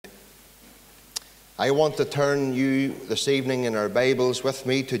I want to turn you this evening in our Bibles with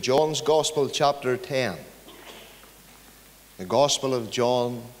me to John's Gospel, chapter 10. The Gospel of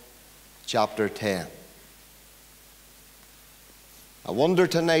John, chapter 10. I wonder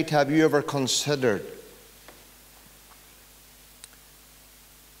tonight, have you ever considered?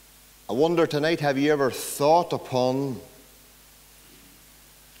 I wonder tonight, have you ever thought upon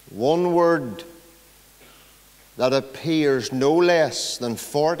one word that appears no less than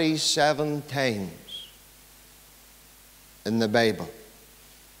 47 times in the Bible?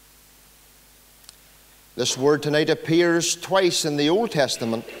 This word tonight appears twice in the Old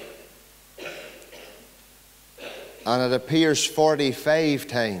Testament, and it appears 45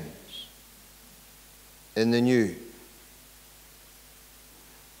 times in the New.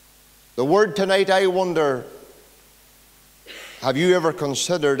 The word tonight, I wonder, have you ever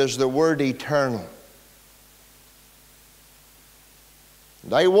considered, is the word eternal.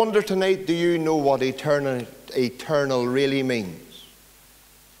 And I wonder tonight, do you know what eternal really means?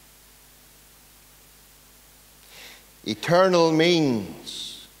 Eternal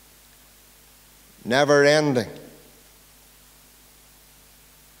means never ending.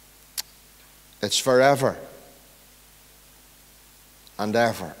 It's forever and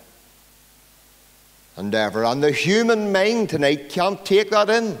ever and ever. And the human mind tonight can't take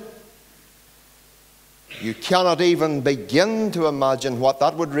that in. You cannot even begin to imagine what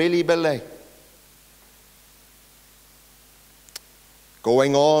that would really be like.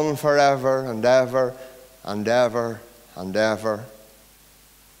 Going on forever and ever and ever and ever,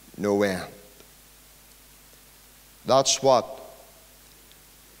 no end. That's what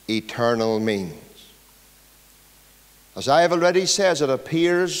eternal means. As I have already said, it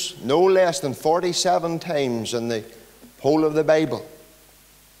appears no less than 47 times in the whole of the Bible.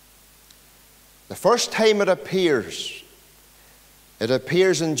 The first time it appears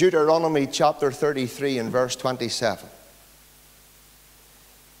in Deuteronomy chapter 33 and verse 27.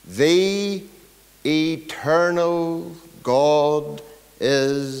 The eternal God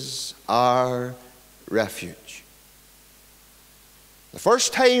is our refuge. The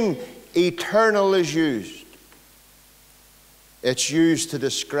first time eternal is used, it's used to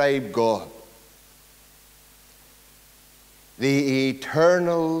describe God. The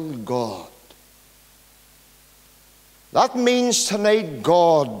eternal God. That means tonight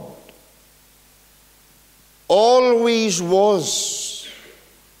God always was,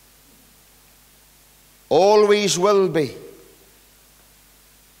 always will be.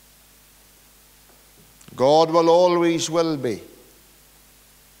 God will always will be,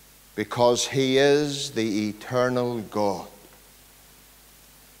 because He is the eternal God,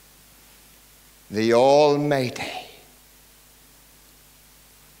 the Almighty.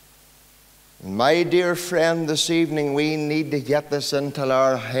 My dear friend, this evening we need to get this into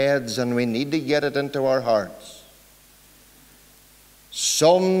our heads, and we need to get it into our hearts.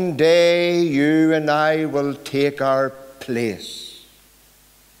 Someday you and I will take our place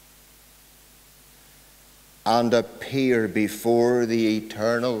and appear before the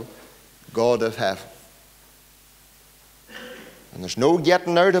eternal God of heaven. And there's no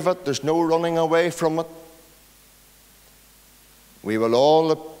getting out of it. There's no running away from it. We will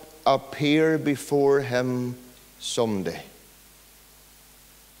all appear before Him someday.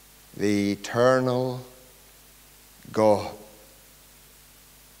 The eternal God.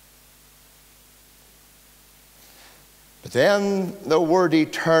 But then the word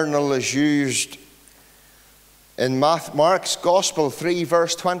eternal is used in Mark's Gospel 3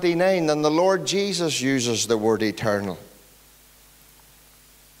 verse 29, and the Lord Jesus uses the word eternal.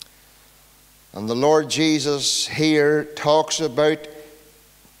 And the Lord Jesus here talks about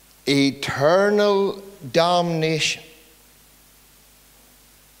eternal damnation.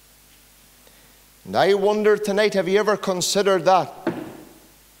 And I wonder tonight, have you ever considered that?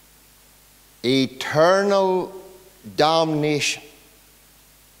 Eternal damnation.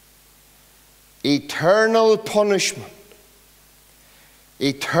 Eternal punishment.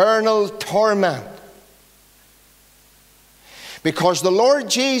 Eternal torment. Because the Lord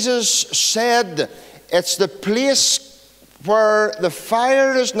Jesus said it's the place where the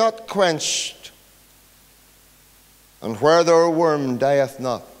fire is not quenched and where their worm dieth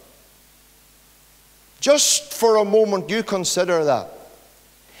not. Just for a moment you consider that.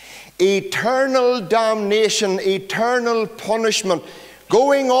 Eternal damnation, eternal punishment,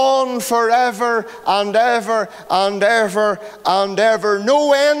 going on forever and ever and ever and ever,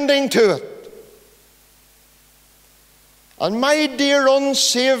 no ending to it. And my dear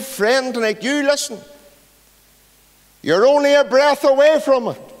unsaved friend tonight, you listen. You're only a breath away from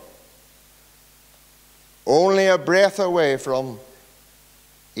it. Only a breath away from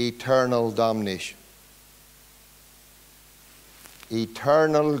eternal damnation.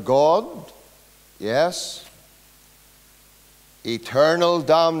 Eternal God, yes. Eternal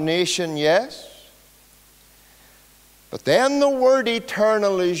damnation, yes. But then the word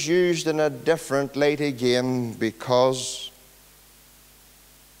eternal is used in a different light again, because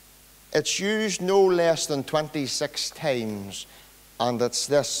it's used no less than 26 times, and it's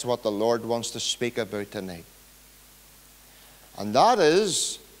this what the Lord wants to speak about tonight. And that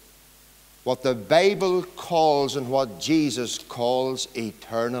is what the Bible calls and what Jesus calls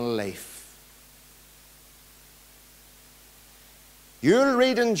eternal life. You'll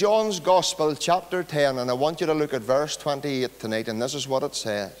read in John's Gospel, chapter 10, and I want you to look at verse 28 tonight, and this is what it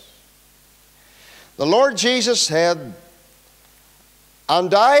says. The Lord Jesus said,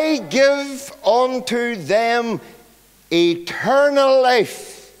 "And I give unto them eternal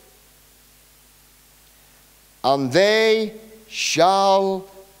life, and they shall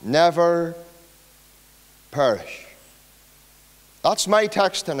never perish." That's my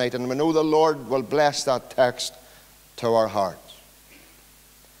text tonight, and we know the Lord will bless that text to our hearts.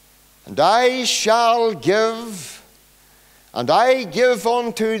 And I shall give, and I give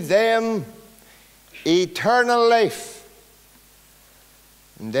unto them eternal life,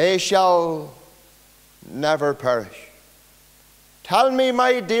 and they shall never perish. Tell me,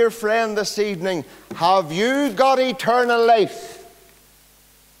 my dear friend, this evening, have you got eternal life?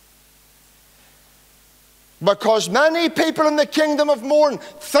 Because many people in the kingdom of Mourne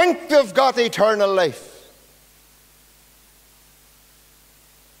think they've got eternal life.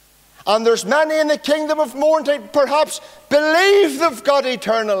 And there's many in the kingdom of Mourne that perhaps believe they've got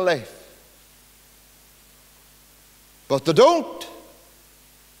eternal life. But they don't.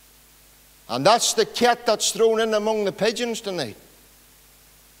 And that's the cat that's thrown in among the pigeons tonight.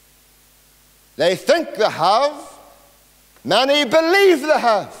 They think they have. Many believe they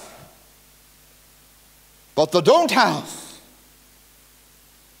have. But they don't have.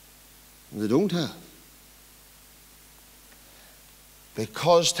 They don't have.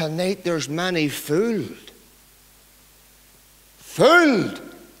 Because tonight there's many fooled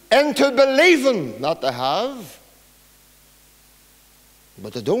into believing that they have,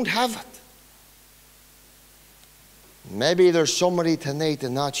 but they don't have it. Maybe there's somebody tonight,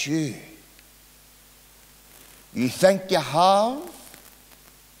 and that's you. You think you have.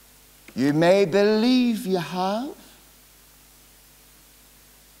 You may believe you have.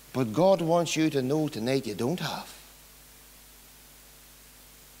 But God wants you to know tonight you don't have.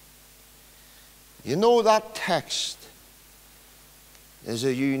 You know, that text is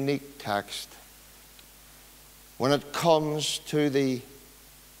a unique text when it comes to the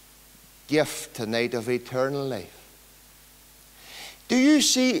gift tonight of eternal life. Do you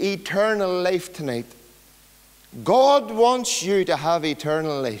see eternal life tonight? God wants you to have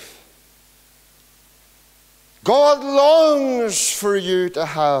eternal life. God longs for you to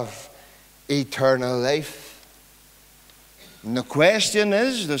have eternal life. And the question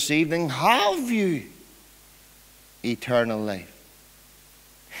is this evening, have you eternal life?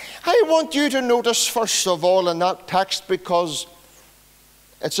 I want you to notice first of all in that text, because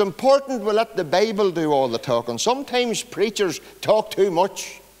it's important we let the Bible do all the talking. Sometimes preachers talk too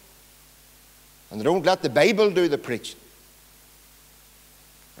much and they don't let the Bible do the preaching.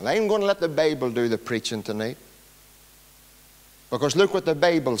 And I'm going to let the Bible do the preaching tonight, because look what the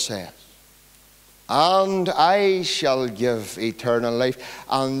Bible says. And I shall give eternal life.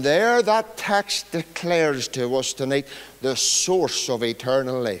 And there that text declares to us tonight the source of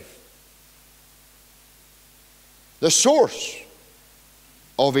eternal life. The source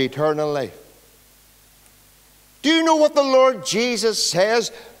of eternal life. Do you know what the Lord Jesus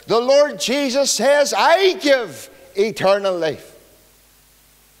says? The Lord Jesus says, I give eternal life.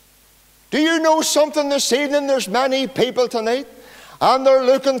 Do you know something this evening? There's many people tonight, and they're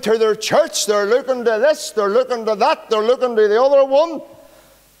looking to their church, they're looking to this, they're looking to that, they're looking to the other one,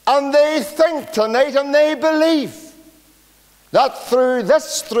 and they think tonight and they believe that through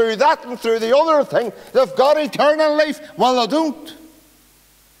this, through that, and through the other thing, they've got eternal life. Well, they don't.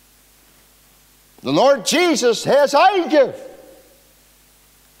 The Lord Jesus says, I give.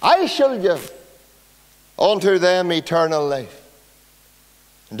 I shall give unto them eternal life.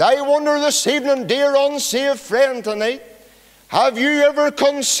 And I wonder this evening, dear unsaved friend tonight, have you ever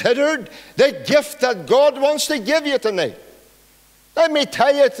considered the gift that God wants to give you tonight? Let me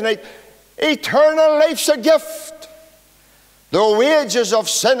tell you tonight, eternal life's a gift. The wages of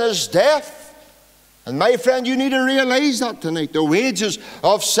sin is death. And my friend, you need to realize that tonight. The wages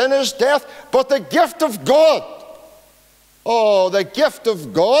of sin is death, but the gift of God, oh, the gift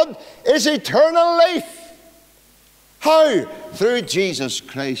of God is eternal life. How? Through Jesus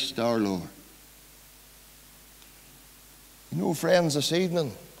Christ our Lord. You know, friends, this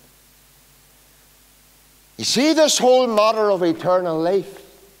evening, you see this whole matter of eternal life,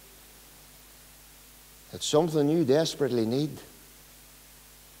 it's something you desperately need.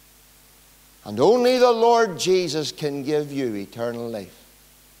 And only the Lord Jesus can give you eternal life.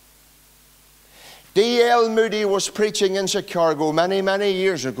 D.L. Moody was preaching in Chicago many, many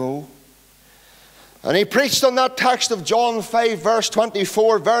years ago. And he preached on that text of John 5, verse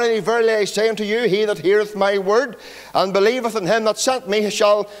 24, Verily, verily, I say unto you, he that heareth my word, and believeth in him that sent me,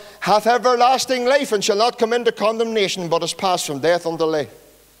 hath everlasting life, and shall not come into condemnation, but is passed from death unto life.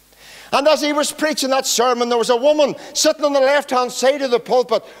 And as he was preaching that sermon, there was a woman sitting on the left-hand side of the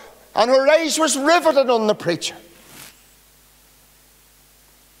pulpit, and her eyes was riveted on the preacher.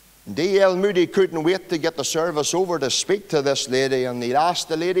 D.L. Moody couldn't wait to get the service over to speak to this lady, and he asked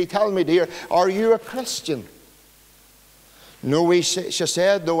the lady, tell me, dear, are you a Christian? No, she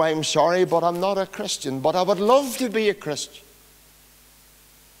said, no, I'm sorry, but I'm not a Christian, but I would love to be a Christian.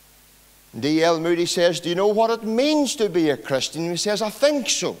 D.L. Moody says, do you know what it means to be a Christian? He says, I think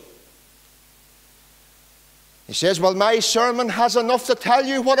so. He says, well, my sermon has enough to tell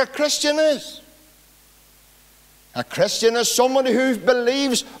you what a Christian is. A Christian is somebody who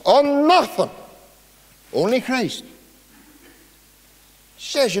believes on nothing, only Christ.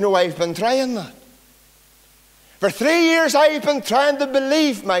 She says, you know, I've been trying that. For 3 years I've been trying to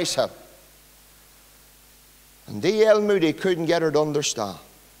believe myself. And D.L. Moody couldn't get her to understand.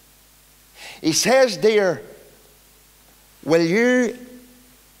 He says, dear, will you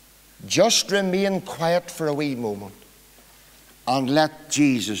just remain quiet for a wee moment and let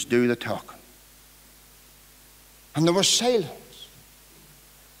Jesus do the talking? And there was silence.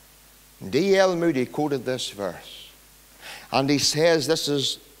 D.L. Moody quoted this verse. And he says, this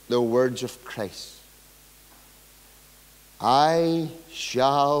is the words of Christ. I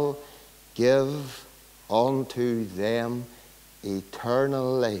shall give unto them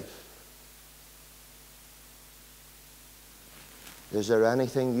eternal life. Is there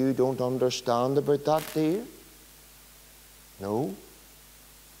anything you don't understand about that, dear? No.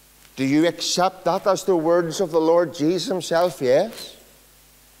 Do you accept that as the words of the Lord Jesus himself? Yes.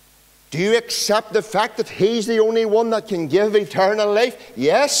 Do you accept the fact that he's the only one that can give eternal life?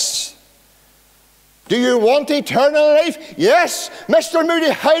 Yes. Do you want eternal life? Yes. Mr.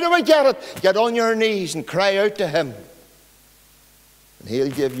 Moody, how do I get it? Get on your knees and cry out to him, and he'll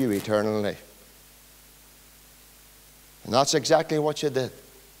give you eternal life. And that's exactly what you did.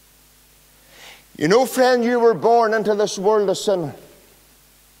 You know, friend, you were born into this world a sinner.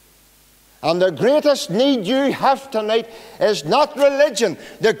 And the greatest need you have tonight is not religion.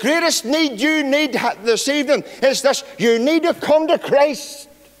 The greatest need you need this evening is this. You need to come to Christ.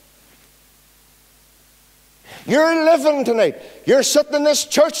 You're living tonight. You're sitting in this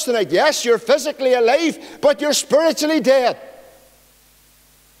church tonight. Yes, you're physically alive, but you're spiritually dead.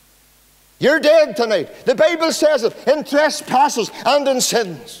 You're dead tonight. The Bible says it, in trespasses and in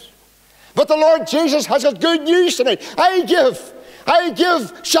sins. But the Lord Jesus has got good news tonight.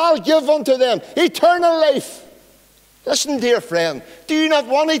 Shall give unto them eternal life. Listen, dear friend, do you not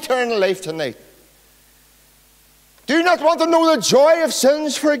want eternal life tonight? Do you not want to know the joy of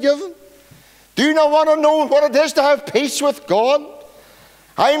sins forgiven? Do you not want to know what it is to have peace with God?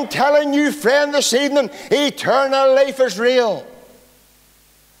 I'm telling you, friend, this evening, eternal life is real.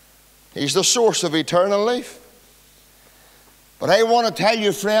 He's the source of eternal life. But I want to tell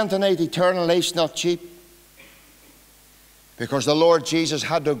you, friend, tonight, eternal life's not cheap. Because the Lord Jesus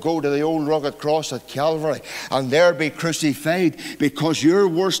had to go to the old rugged cross at Calvary and there be crucified, because your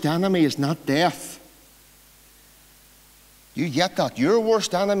worst enemy is not death. You get that? Your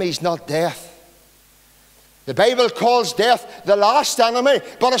worst enemy is not death. The Bible calls death the last enemy,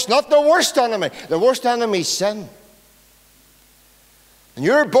 but it's not the worst enemy. The worst enemy is sin. And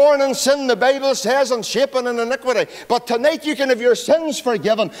you're born in sin, the Bible says, and shapen in iniquity. But tonight you can have your sins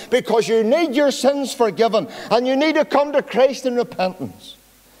forgiven, because you need your sins forgiven. And you need to come to Christ in repentance.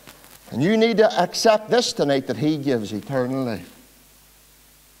 And you need to accept this tonight, that he gives eternal life.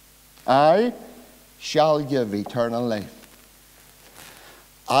 I shall give eternal life.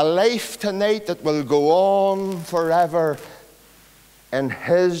 A life tonight that will go on forever in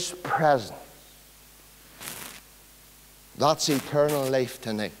his presence. That's eternal life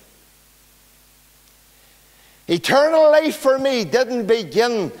tonight. Eternal life for me didn't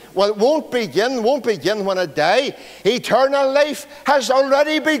begin, well, it won't begin when I die. Eternal life has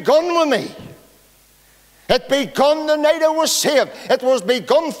already begun with me. It begun the night I was saved. It was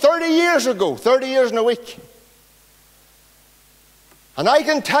begun 30 years ago, 30 years in a week. And I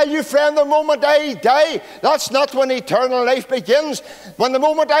can tell you, friend, the moment I die, that's not when eternal life begins. When the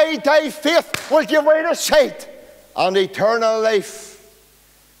moment I die, faith will give way to sight. and eternal life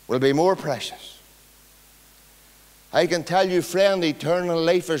will be more precious. I can tell you, friend, eternal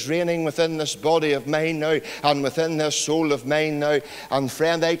life is reigning within this body of mine now and within this soul of mine now. And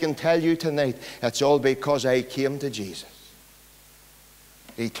friend, I can tell you tonight, it's all because I came to Jesus.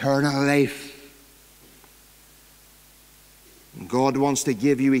 Eternal life. God wants to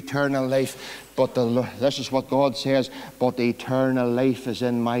give you eternal life, but this is what God says, but eternal life is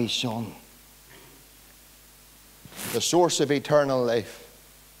in my Son. The source of eternal life.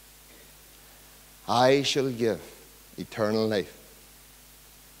 I shall give eternal life.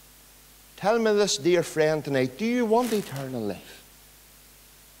 Tell me this, dear friend, tonight. Do you want eternal life?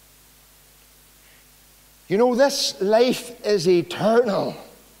 You know, this life is eternal.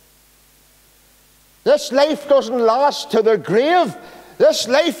 This life doesn't last to the grave. This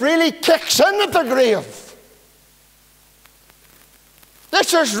life really kicks in at the grave.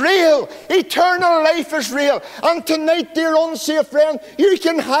 This is real. Eternal life is real. And tonight, dear unsaved friend, you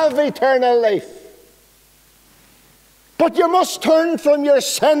can have eternal life. But you must turn from your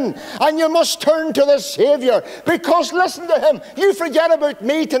sin and you must turn to the Savior. Because listen to Him. You forget about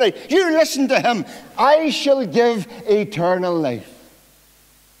me tonight. You listen to Him. I shall give eternal life.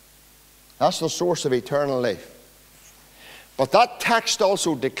 That's the source of eternal life. But that text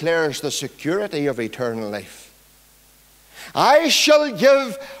also declares the security of eternal life. I shall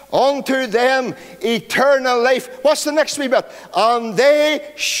give unto them eternal life. What's the next wee bit? And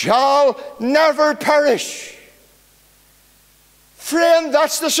they shall never perish. Friend,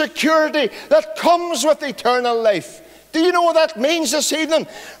 that's the security that comes with eternal life. Do you know what that means this evening?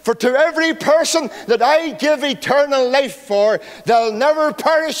 For to every person that I give eternal life for, they'll never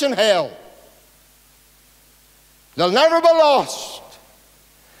perish in hell. They'll never be lost.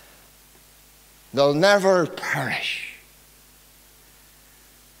 They'll never perish.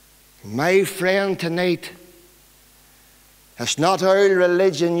 My friend, tonight, it's not our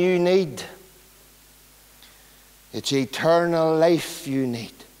religion you need. It's eternal life you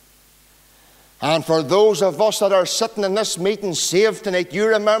need. And for those of us that are sitting in this meeting saved tonight, you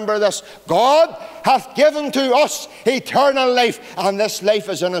remember this. God hath given to us eternal life, and this life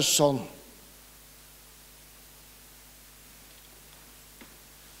is in His Son.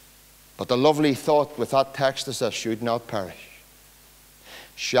 But the lovely thought with that text is this: should not perish,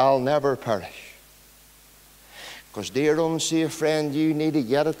 shall never perish. Because, dear unsaved friend, you need to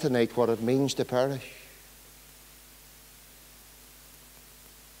get it tonight what it means to perish.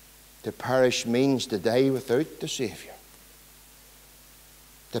 To perish means to die without the Savior.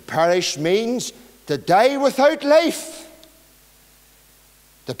 To perish means to die without life.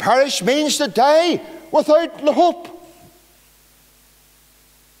 To perish means to die without hope.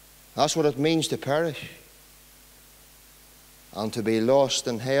 That's what it means to perish. And to be lost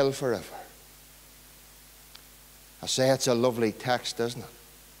in hell forever. I say it's a lovely text, isn't it?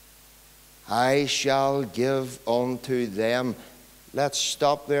 I shall give unto them. Let's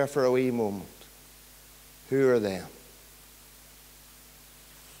stop there for a wee moment. Who are them?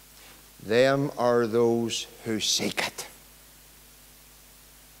 Them are those who seek it.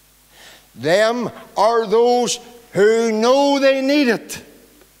 Them are those who know they need it.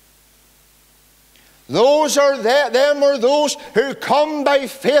 Them are those who come by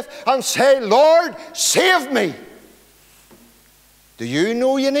faith and say, Lord, save me. Do you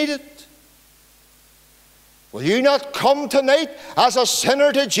know you need it? Will you not come tonight as a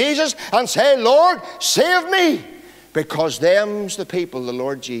sinner to Jesus and say, Lord, save me? Because them's the people the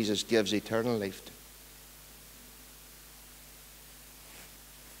Lord Jesus gives eternal life to.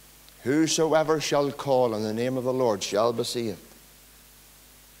 Whosoever shall call on the name of the Lord shall be saved.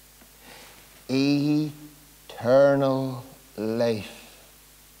 Eternal life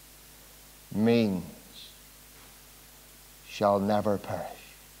means shall never perish.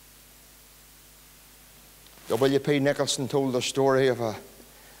 W.P. Nicholson told the story of a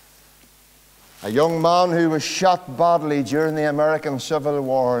young man who was shot badly during the American Civil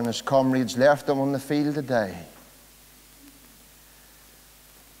War, and his comrades left him on the field to die.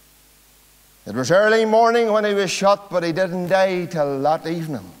 It was early morning when he was shot, but he didn't die till that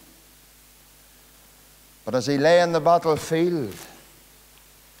evening. But as he lay in the battlefield,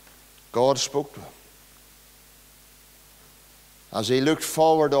 God spoke to him. As he looked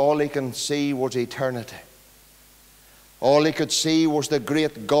forward, all he could see was eternity. All he could see was the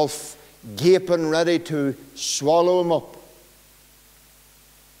great gulf gaping ready to swallow him up.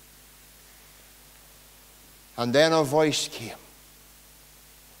 And then a voice came.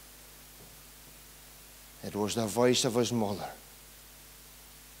 It was the voice of his mother.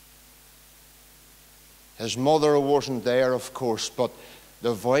 His mother wasn't there, of course, but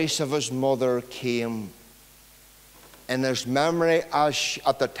the voice of his mother came in his memory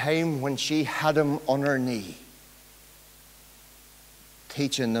at the time when she had him on her knee,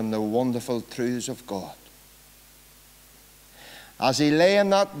 teaching them the wonderful truths of God. As he lay in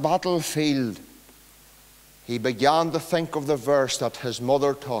that battlefield, he began to think of the verse that his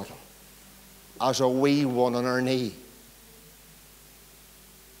mother taught him as a wee one on her knee.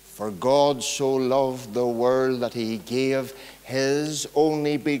 For God so loved the world that he gave his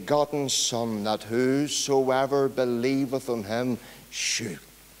only begotten Son, that whosoever believeth on him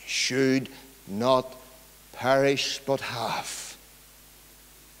should not perish but have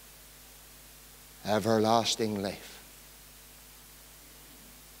everlasting life.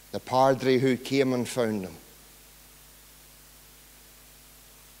 The padre who came and found him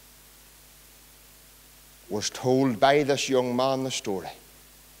was told by this young man the story.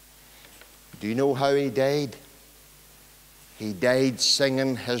 Do you know how he died? He died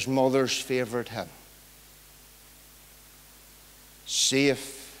singing his mother's favorite hymn.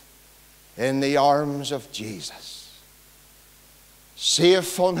 Safe in the arms of Jesus,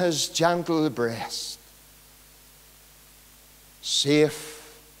 safe on his gentle breast, safe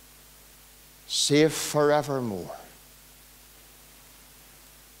forevermore.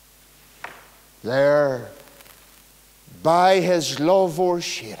 There, by his love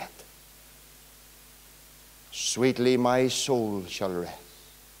o'ershaded, sweetly my soul shall rest.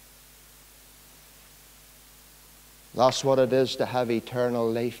 That's what it is to have eternal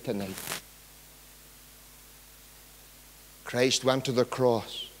life tonight. Christ went to the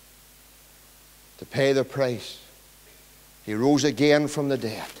cross to pay the price. He rose again from the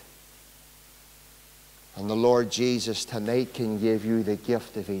dead. And the Lord Jesus tonight can give you the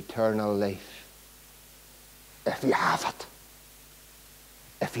gift of eternal life. If you have it.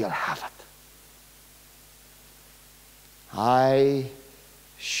 If you'll have it. I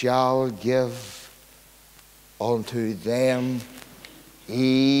shall give unto them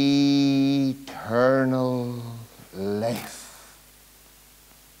eternal life.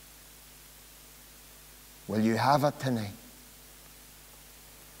 Will you have it tonight?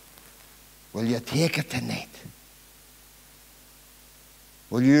 Will you take it tonight?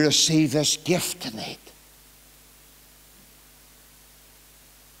 Will you receive this gift tonight?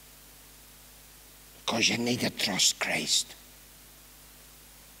 Because you need to trust Christ.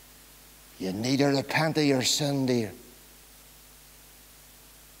 You need to repent of your sin, dear.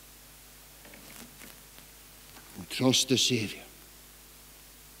 And trust the Savior,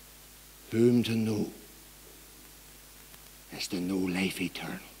 whom to know is to know life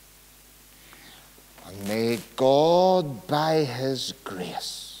eternal. And may God, by his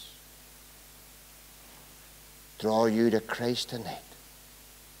grace, draw you to Christ tonight,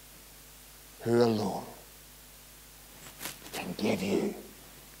 who alone can give you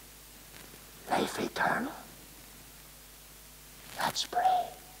life eternal. Let's pray.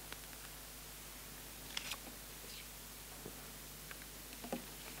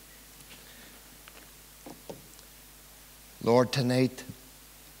 Lord, tonight,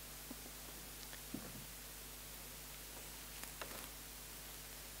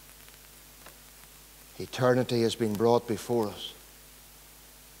 eternity has been brought before us.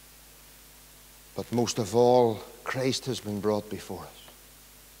 But most of all, Christ has been brought before us.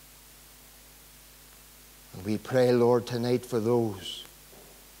 And we pray, Lord, tonight for those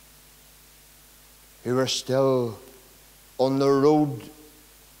who are still on the road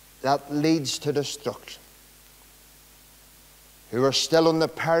that leads to destruction, who are still on the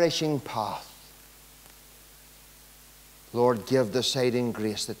perishing path. Lord, give the saving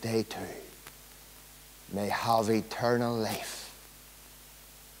grace that they too may have eternal life.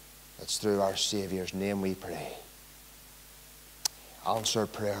 It's through our Saviour's name we pray. Answer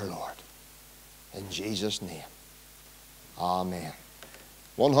prayer, Lord. In Jesus' name. Amen.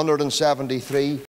 173.